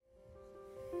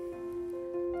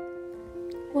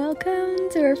Welcome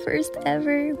to our first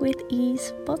ever With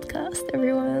Ease podcast,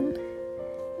 everyone.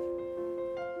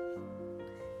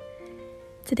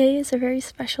 Today is a very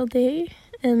special day,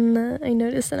 and I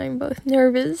noticed that I'm both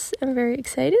nervous and very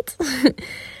excited,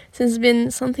 since it's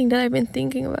been something that I've been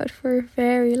thinking about for a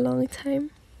very long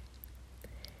time.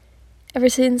 Ever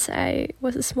since I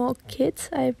was a small kid,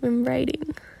 I've been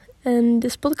writing, and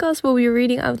this podcast will be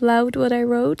reading out loud what I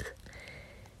wrote,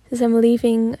 since I'm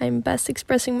believing I'm best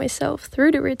expressing myself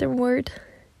through the written word.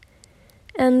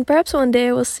 And perhaps one day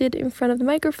I will sit in front of the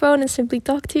microphone and simply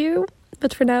talk to you,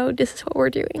 but for now, this is what we're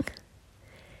doing.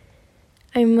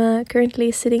 I'm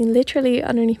currently sitting literally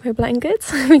underneath my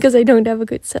blankets because I don't have a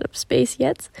good setup space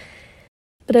yet.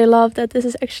 But I love that this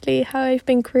is actually how I've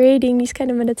been creating these kind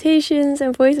of meditations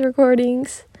and voice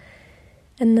recordings.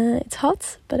 And it's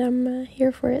hot, but I'm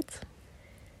here for it.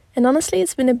 And honestly,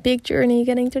 it's been a big journey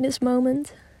getting to this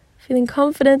moment. Feeling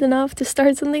confident enough to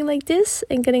start something like this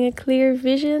and getting a clear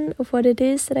vision of what it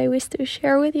is that I wish to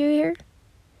share with you here.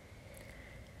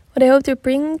 What I hope to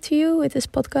bring to you with this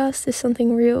podcast is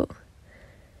something real.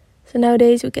 So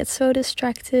nowadays we get so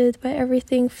distracted by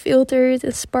everything filtered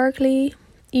and sparkly,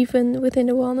 even within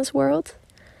the wellness world.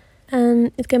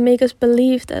 And it can make us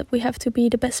believe that we have to be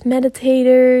the best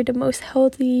meditator, the most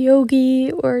healthy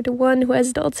yogi, or the one who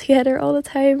has it all together all the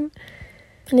time.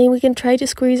 And then we can try to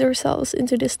squeeze ourselves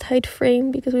into this tight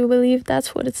frame because we believe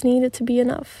that's what it's needed to be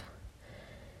enough.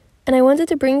 And I wanted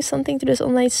to bring something to this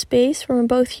online space from a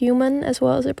both human as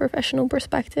well as a professional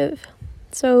perspective.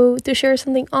 So to share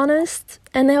something honest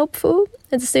and helpful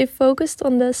and to stay focused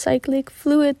on the cyclic,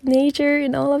 fluid nature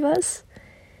in all of us.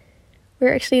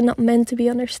 We're actually not meant to be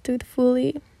understood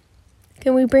fully.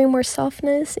 Can we bring more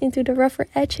softness into the rougher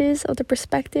edges of the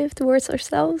perspective towards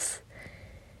ourselves?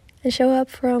 And show up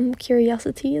from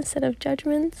curiosity instead of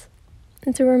judgment,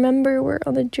 and to remember we're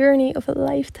on a journey of a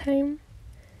lifetime.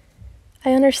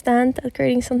 I understand that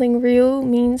creating something real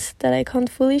means that I can't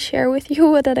fully share with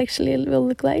you what that actually will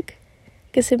look like.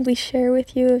 I can simply share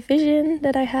with you a vision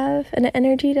that I have and the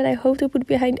energy that I hope to put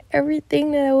behind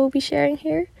everything that I will be sharing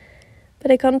here, but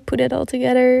I can't put it all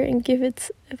together and give it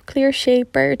a clear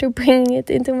shape prior to bringing it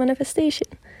into manifestation.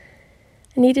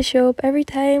 I need to show up every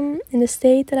time in the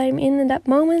state that I'm in that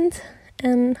moment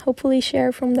and hopefully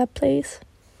share from that place.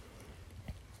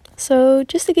 So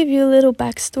just to give you a little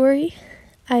backstory,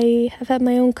 I have had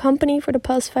my own company for the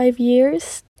past 5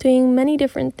 years, doing many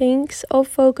different things, all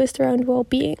focused around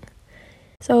well-being.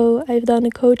 So I've done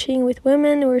a coaching with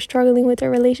women who are struggling with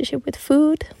their relationship with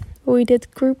food, where we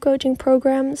did group coaching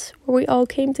programs, where we all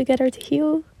came together to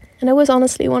heal. And that was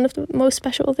honestly one of the most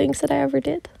special things that I ever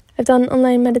did. I've done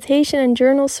online meditation and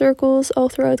journal circles all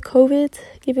throughout COVID,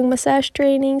 giving massage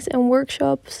trainings and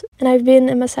workshops, and I've been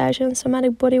a massage and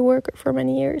somatic body worker for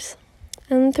many years.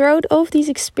 And throughout all of these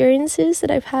experiences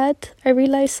that I've had, I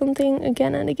realized something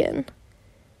again and again.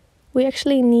 We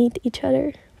actually need each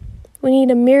other. We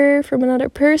need a mirror from another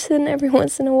person every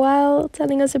once in a while,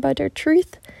 telling us about their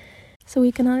truth, so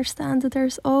we can understand that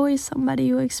there's always somebody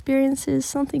who experiences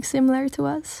something similar to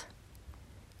us.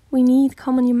 We need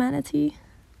common humanity.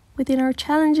 Within our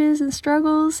challenges and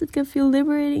struggles, it can feel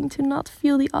liberating to not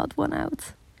feel the odd one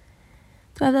out.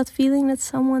 To have that feeling that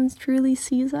someone truly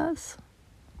sees us.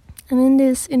 And in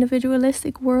this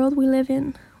individualistic world we live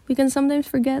in, we can sometimes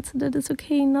forget that it's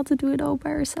okay not to do it all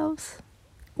by ourselves.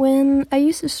 When I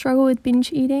used to struggle with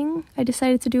binge eating, I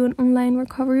decided to do an online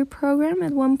recovery program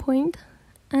at one point.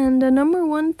 And the number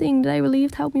one thing that I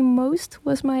believed helped me most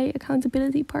was my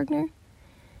accountability partner.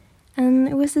 And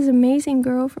it was this amazing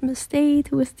girl from the state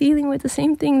who was dealing with the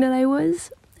same thing that I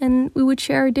was. And we would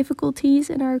share our difficulties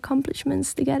and our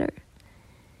accomplishments together.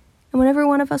 And whenever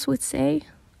one of us would say,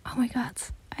 "Oh my God,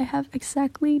 I have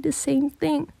exactly the same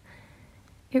thing,"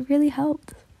 it really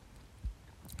helped.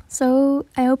 So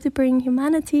I hope to bring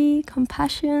humanity,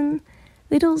 compassion,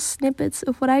 little snippets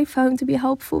of what I found to be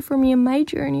helpful for me in my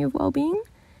journey of well-being.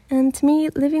 And to me,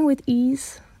 living with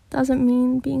ease doesn't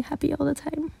mean being happy all the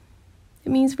time.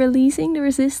 It means releasing the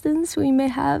resistance we may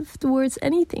have towards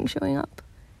anything showing up.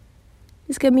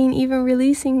 This can mean even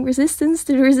releasing resistance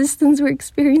to the resistance we're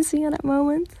experiencing at that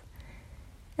moment.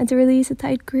 And to release a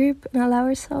tight grip and allow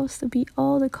ourselves to be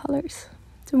all the colors.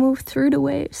 To move through the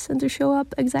waves and to show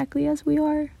up exactly as we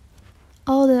are.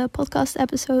 All the podcast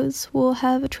episodes will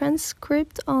have a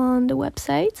transcript on the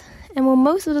website and will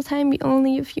most of the time be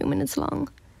only a few minutes long.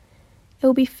 It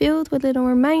will be filled with little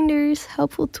reminders,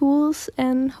 helpful tools,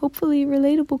 and hopefully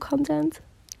relatable content.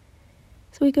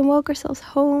 So we can walk ourselves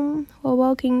home while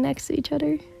walking next to each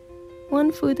other,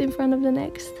 one foot in front of the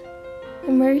next,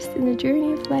 immersed in the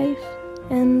journey of life.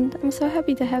 And I'm so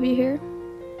happy to have you here.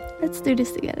 Let's do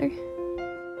this together.